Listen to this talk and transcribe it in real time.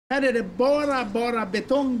Här är det bara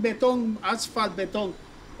betong, asfaltbetong.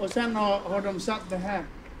 Och sen har de satt det här.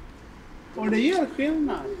 Och det gör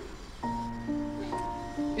skillnad.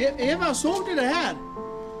 Eva, såg du det här?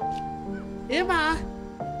 Eva,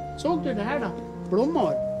 såg du det här då?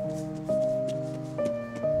 Blommor.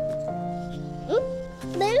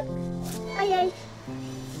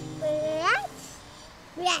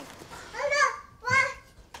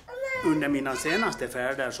 Under mina senaste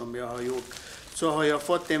färder som jag har gjort så har jag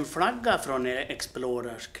fått en flagga från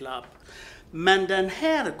Explorers Club. Men den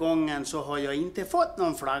här gången så har jag inte fått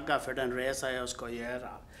någon flagga för den resa jag ska göra.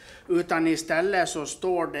 Utan istället så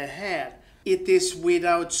står det här: It is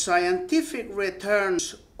without scientific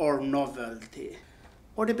returns or novelty.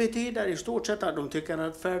 Och det betyder i stort sett att de tycker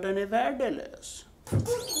att färden är värdelös.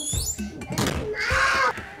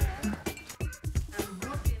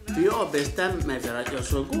 Jag har bestämt mig för att jag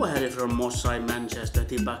ska gå härifrån Mossa i Manchester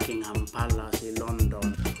till Buckingham Palace i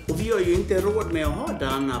London. Och vi har ju inte råd med att ha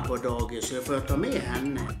Danna på dagis, så jag får ta med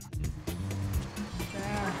henne.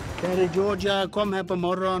 Där är Georgia, kom här på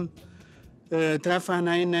morgon. Träffa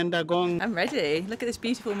henne en enda gång. I'm ready. Look at this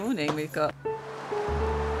beautiful morning we've got.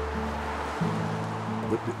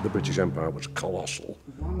 The British Empire was colossal.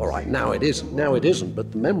 All right, now it isn't,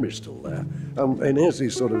 but the memory's still there. And here's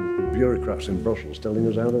these sort of bureaucrats in Brussels telling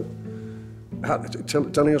us how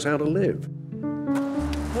to live.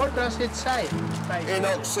 What does it say?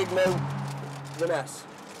 Enoch Sigmo Vaness.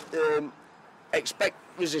 Expect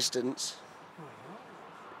resistance.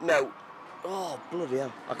 No. Oh, bloody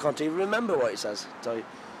hell. I can't even remember what it says. Tell you.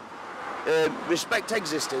 Respect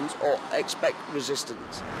existence or expect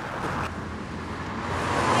resistance.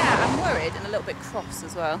 I'm worried and a little bit cross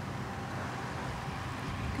as well.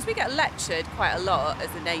 Because we get lectured quite a lot as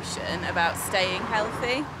a nation about staying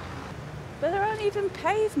healthy. But there aren't even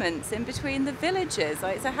pavements in between the villages.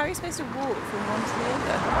 Like, so how are you supposed to walk from one to the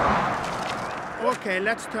other? Okay,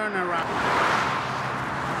 let's turn around.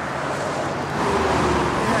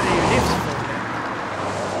 Det här är ju livsfarligt.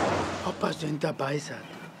 Hoppas du inte har bajsat.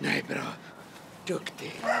 Nej, bra.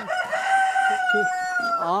 Duktig.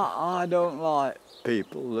 I don't like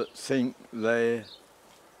people that think they're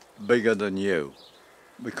bigger than you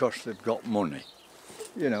because they've got money.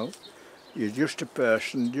 You know, you're just a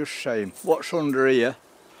person just saying what's under here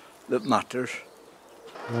that matters.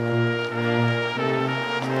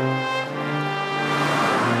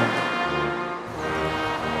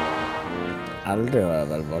 Aldrig har jag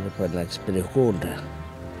väl varit på en expedition där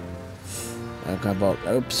man kan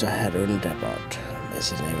vakna upp så här underbart med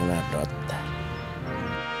sin egna dotter.